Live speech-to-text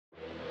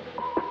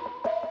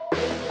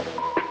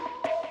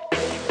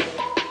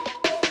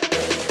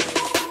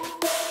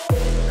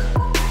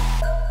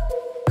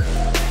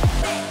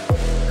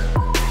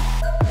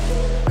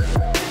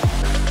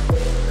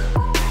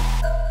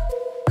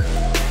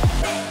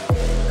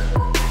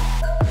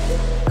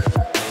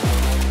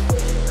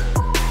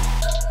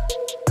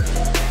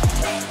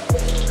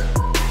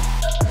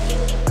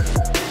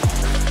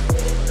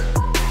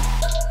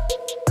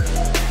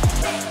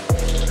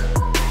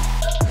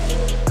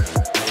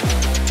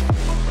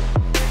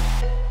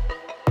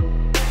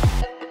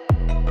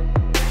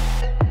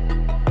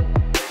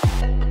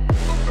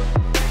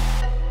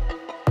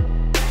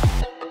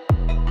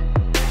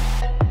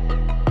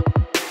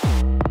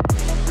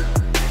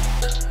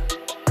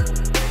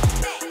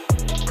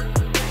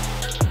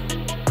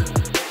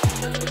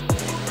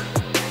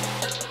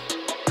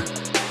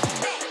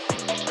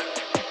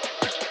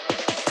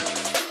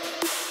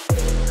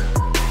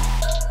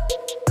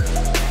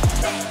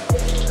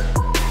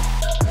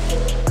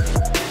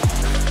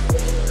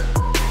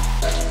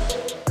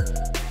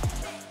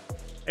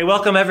Hey,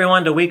 welcome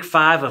everyone to week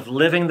 5 of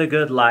Living the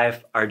Good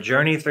Life, our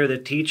journey through the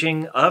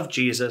teaching of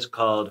Jesus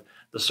called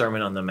the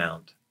Sermon on the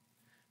Mount.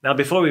 Now,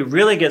 before we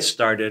really get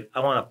started, I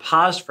want to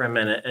pause for a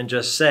minute and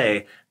just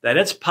say that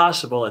it's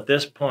possible at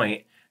this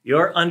point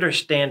you're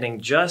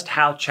understanding just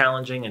how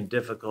challenging and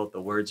difficult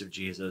the words of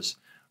Jesus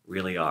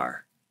really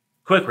are.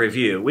 Quick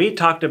review. We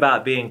talked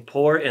about being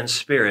poor in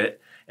spirit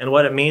and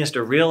what it means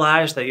to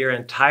realize that you're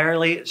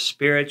entirely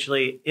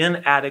spiritually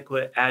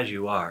inadequate as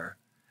you are.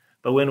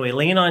 But when we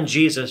lean on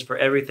Jesus for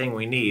everything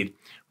we need,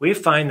 we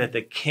find that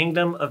the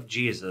kingdom of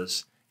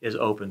Jesus is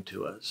open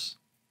to us.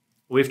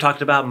 We've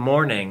talked about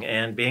mourning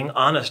and being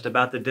honest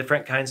about the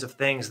different kinds of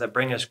things that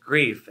bring us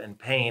grief and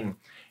pain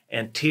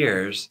and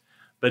tears,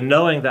 but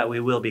knowing that we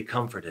will be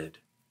comforted.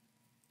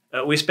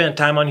 We spent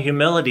time on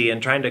humility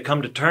and trying to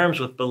come to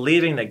terms with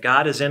believing that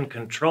God is in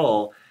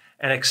control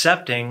and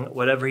accepting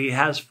whatever He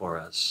has for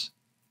us.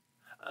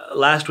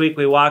 Last week,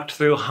 we walked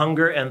through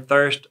hunger and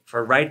thirst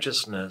for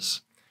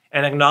righteousness,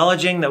 and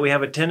acknowledging that we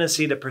have a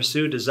tendency to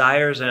pursue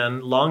desires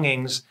and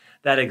longings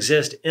that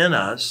exist in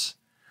us,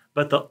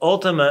 but the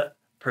ultimate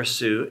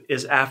pursuit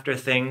is after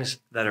things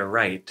that are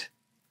right,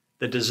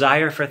 the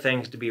desire for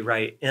things to be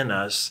right in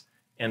us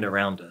and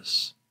around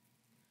us.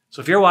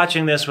 So if you're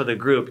watching this with a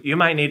group, you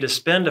might need to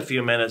spend a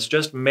few minutes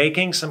just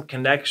making some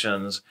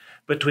connections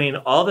between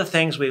all the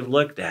things we've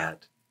looked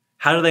at.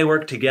 How do they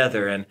work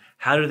together, and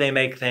how do they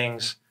make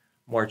things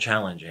more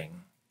challenging?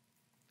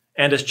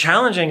 And as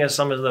challenging as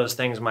some of those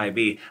things might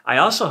be, I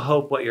also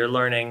hope what you're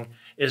learning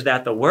is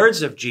that the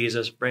words of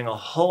Jesus bring a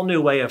whole new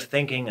way of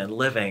thinking and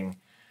living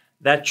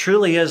that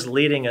truly is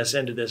leading us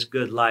into this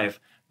good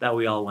life that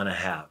we all want to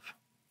have.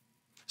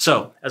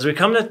 So, as we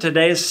come to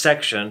today's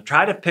section,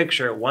 try to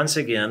picture once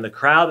again the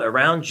crowd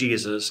around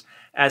Jesus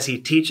as He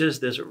teaches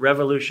this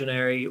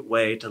revolutionary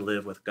way to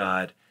live with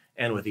God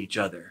and with each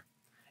other.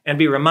 And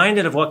be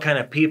reminded of what kind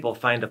of people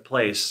find a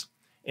place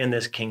in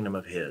this kingdom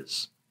of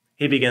His.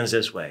 He begins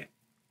this way.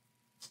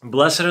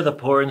 Blessed are the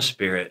poor in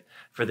spirit,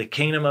 for the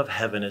kingdom of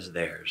heaven is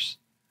theirs.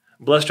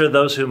 Blessed are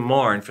those who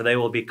mourn, for they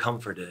will be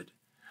comforted.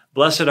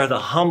 Blessed are the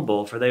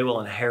humble, for they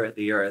will inherit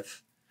the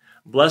earth.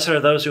 Blessed are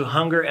those who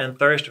hunger and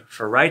thirst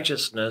for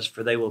righteousness,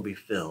 for they will be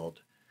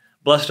filled.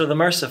 Blessed are the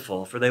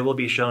merciful, for they will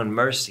be shown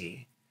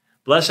mercy.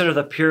 Blessed are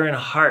the pure in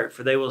heart,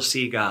 for they will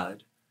see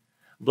God.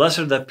 Blessed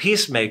are the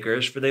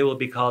peacemakers, for they will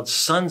be called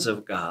sons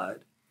of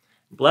God.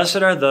 Blessed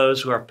are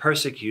those who are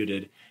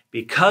persecuted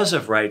because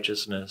of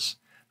righteousness,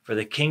 for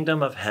the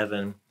kingdom of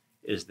heaven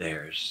is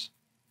theirs.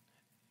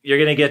 You're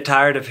going to get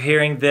tired of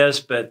hearing this,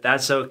 but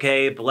that's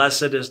okay.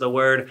 Blessed is the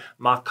word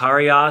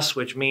makarios,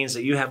 which means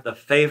that you have the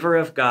favor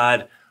of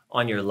God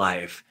on your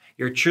life.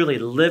 You're truly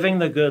living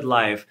the good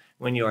life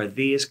when you are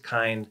these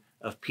kind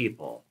of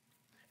people.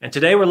 And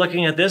today we're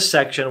looking at this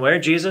section where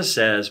Jesus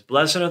says,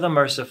 Blessed are the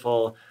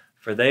merciful,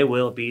 for they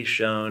will be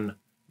shown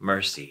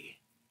mercy.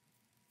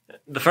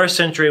 The first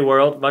century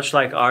world, much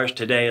like ours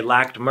today,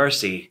 lacked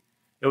mercy.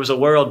 It was a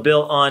world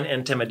built on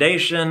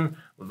intimidation,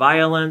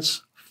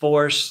 violence,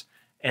 force,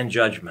 and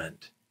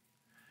judgment.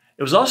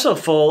 It was also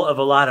full of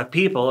a lot of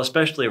people,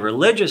 especially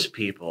religious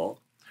people,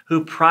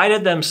 who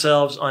prided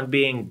themselves on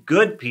being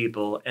good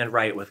people and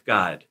right with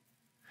God.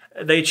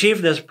 They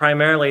achieved this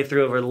primarily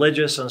through a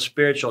religious and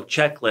spiritual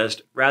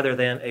checklist rather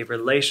than a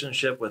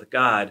relationship with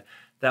God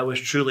that was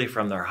truly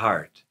from their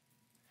heart.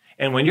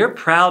 And when you're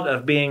proud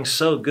of being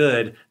so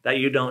good that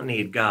you don't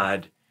need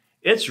God,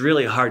 it's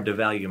really hard to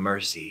value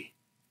mercy.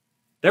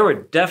 There were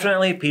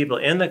definitely people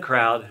in the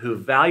crowd who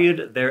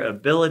valued their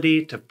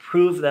ability to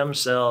prove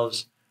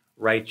themselves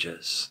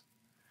righteous.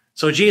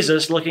 So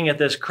Jesus, looking at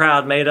this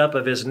crowd made up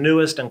of His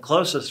newest and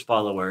closest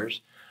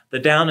followers, the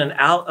down and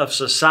out of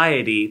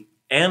society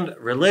and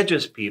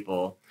religious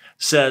people,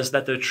 says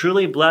that the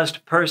truly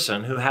blessed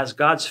person who has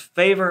God's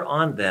favor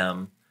on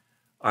them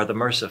are the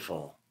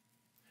merciful.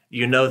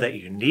 You know that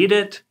you need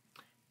it,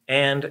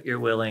 and you're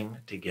willing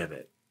to give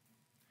it.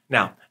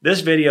 Now,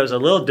 this video is a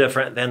little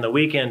different than the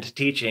weekend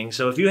teaching,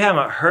 so if you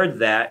haven't heard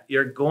that,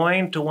 you're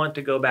going to want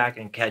to go back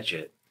and catch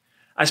it.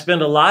 I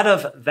spend a lot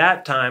of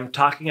that time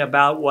talking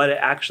about what it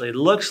actually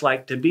looks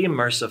like to be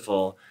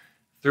merciful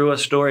through a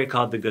story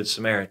called The Good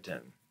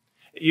Samaritan.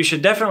 You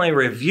should definitely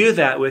review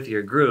that with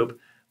your group,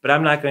 but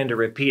I'm not going to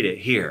repeat it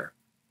here.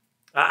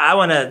 I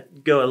want to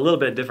go a little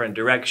bit different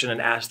direction and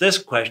ask this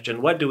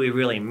question: what do we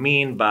really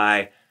mean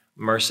by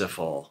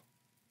merciful?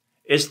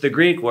 It's the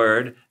Greek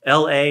word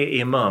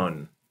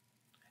eleimon.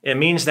 It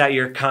means that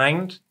you're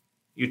kind,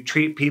 you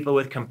treat people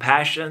with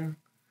compassion.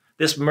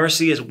 This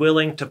mercy is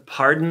willing to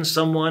pardon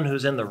someone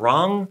who's in the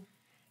wrong,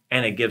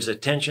 and it gives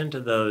attention to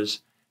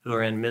those who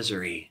are in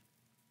misery.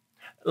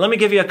 Let me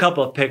give you a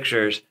couple of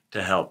pictures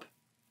to help.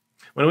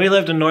 When we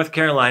lived in North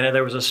Carolina,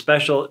 there was a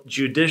special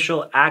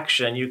judicial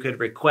action you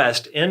could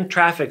request in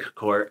traffic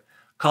court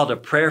called a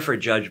prayer for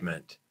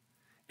judgment.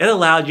 It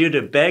allowed you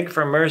to beg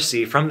for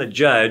mercy from the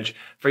judge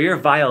for your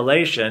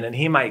violation, and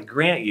he might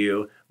grant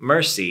you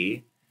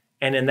mercy.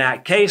 And in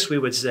that case, we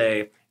would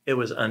say it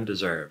was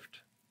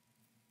undeserved.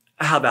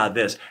 How about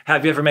this?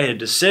 Have you ever made a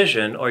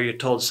decision or you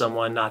told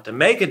someone not to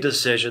make a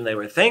decision they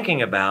were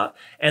thinking about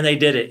and they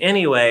did it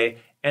anyway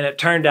and it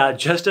turned out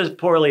just as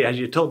poorly as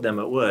you told them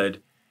it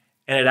would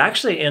and it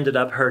actually ended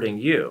up hurting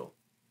you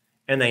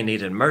and they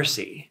needed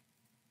mercy?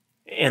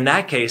 In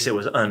that case, it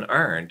was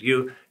unearned.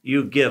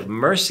 You give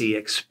mercy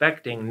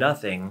expecting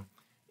nothing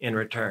in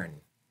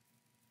return.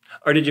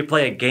 Or did you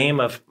play a game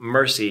of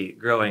mercy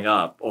growing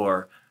up,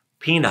 or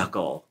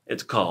pinochle,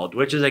 it's called,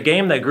 which is a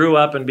game that grew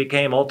up and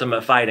became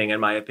ultimate fighting, in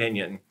my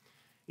opinion.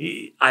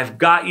 I've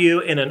got you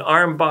in an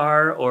arm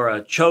bar or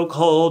a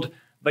chokehold,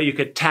 but you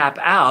could tap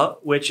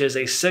out, which is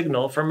a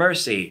signal for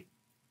mercy.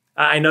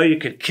 I know you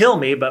could kill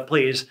me, but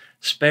please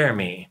spare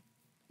me.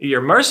 You're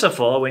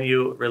merciful when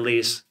you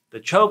release the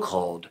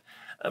chokehold,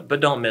 but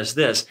don't miss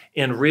this.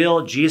 In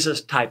real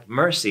Jesus-type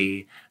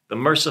mercy, the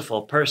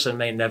merciful person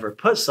may never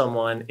put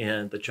someone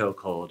in the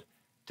chokehold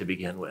to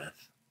begin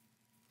with.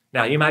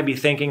 Now, you might be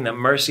thinking that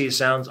mercy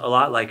sounds a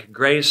lot like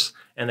grace,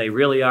 and they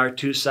really are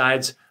two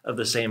sides of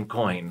the same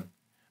coin,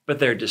 but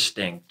they're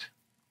distinct.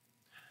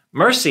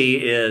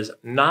 Mercy is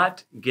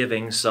not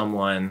giving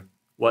someone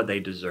what they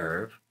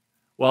deserve,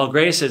 while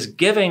grace is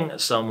giving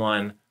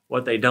someone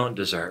what they don't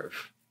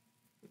deserve.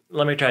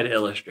 Let me try to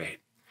illustrate.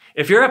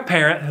 If you're a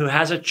parent who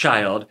has a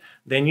child,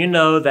 then you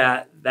know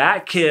that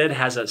that kid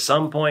has at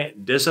some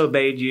point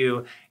disobeyed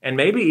you and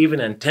maybe even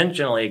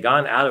intentionally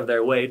gone out of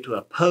their way to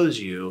oppose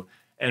you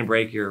and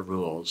break your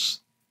rules.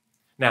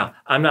 Now,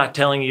 I'm not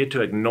telling you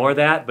to ignore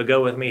that, but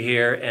go with me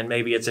here and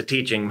maybe it's a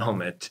teaching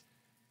moment.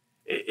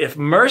 If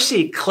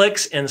mercy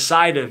clicks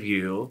inside of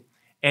you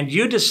and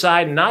you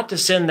decide not to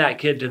send that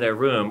kid to their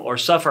room or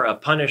suffer a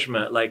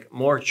punishment like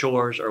more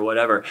chores or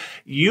whatever,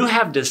 you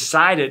have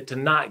decided to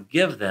not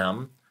give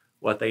them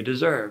what they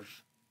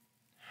deserve.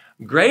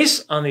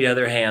 Grace, on the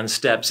other hand,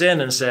 steps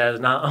in and says,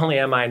 not only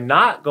am I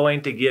not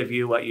going to give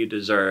you what you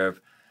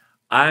deserve,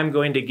 I'm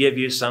going to give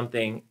you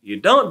something you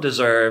don't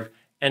deserve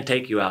and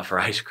take you out for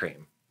ice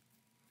cream.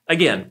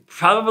 Again,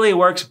 probably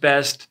works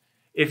best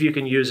if you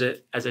can use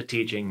it as a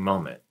teaching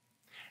moment.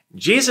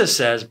 Jesus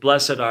says,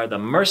 "Blessed are the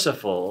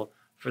merciful,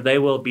 for they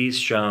will be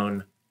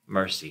shown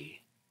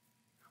mercy."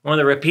 One of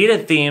the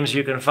repeated themes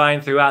you can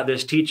find throughout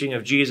this teaching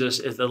of Jesus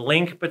is the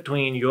link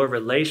between your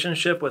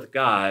relationship with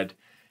God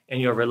and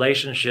your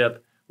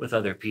relationship with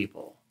other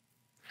people.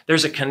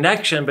 There's a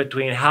connection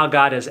between how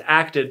God has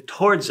acted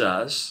towards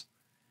us,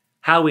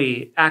 how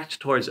we act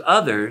towards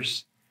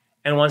others,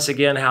 and once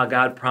again, how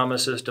God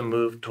promises to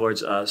move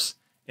towards us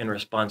in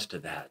response to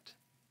that.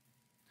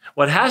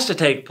 What has to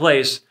take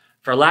place,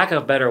 for lack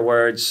of better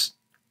words,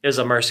 is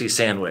a mercy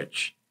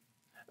sandwich.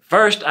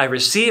 First, I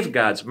receive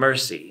God's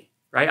mercy.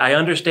 Right? I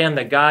understand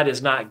that God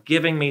is not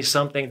giving me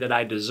something that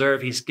I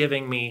deserve. He's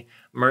giving me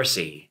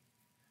mercy.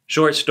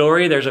 Short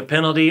story, there's a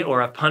penalty or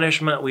a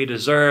punishment we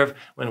deserve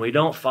when we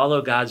don't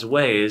follow God's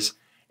ways,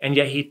 and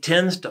yet he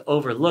tends to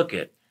overlook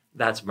it.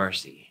 That's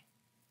mercy.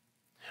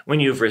 When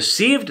you've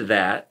received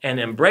that and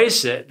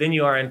embrace it, then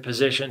you are in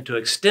position to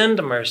extend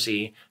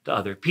mercy to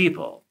other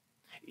people.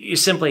 You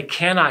simply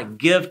cannot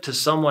give to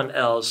someone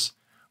else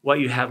what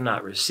you have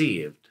not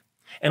received.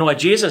 And what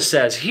Jesus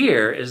says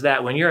here is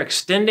that when you're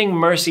extending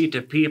mercy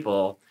to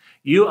people,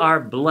 you are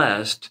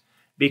blessed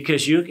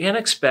because you can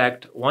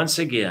expect, once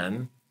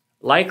again,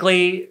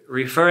 likely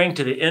referring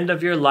to the end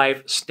of your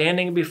life,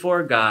 standing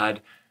before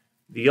God,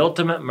 the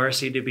ultimate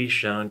mercy to be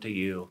shown to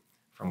you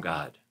from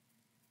God.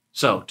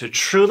 So to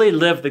truly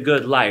live the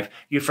good life,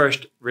 you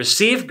first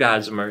receive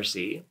God's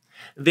mercy,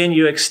 then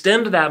you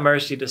extend that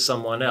mercy to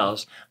someone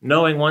else,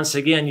 knowing once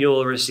again you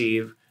will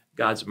receive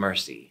God's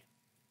mercy.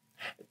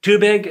 Two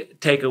big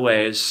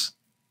takeaways.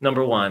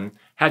 Number one,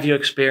 have you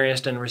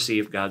experienced and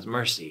received God's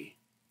mercy?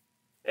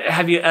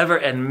 Have you ever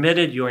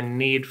admitted your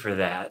need for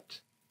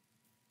that?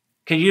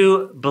 Can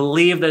you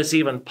believe that it's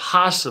even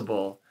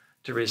possible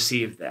to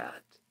receive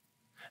that?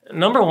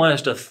 Number one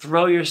is to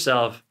throw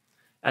yourself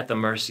at the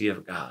mercy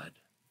of God.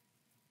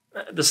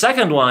 The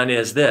second one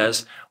is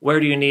this: where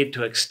do you need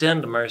to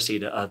extend mercy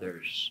to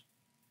others?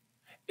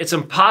 It's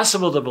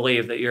impossible to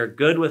believe that you're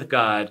good with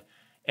God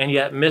and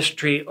yet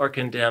mistreat or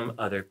condemn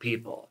other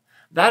people.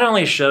 That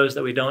only shows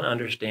that we don't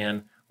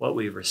understand what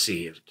we've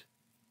received.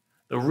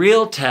 The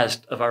real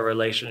test of our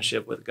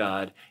relationship with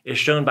God is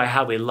shown by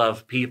how we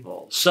love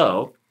people.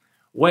 So,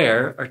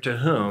 where or to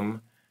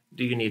whom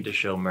do you need to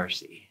show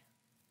mercy?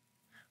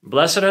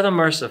 Blessed are the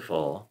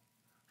merciful,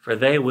 for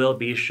they will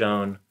be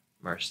shown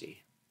mercy.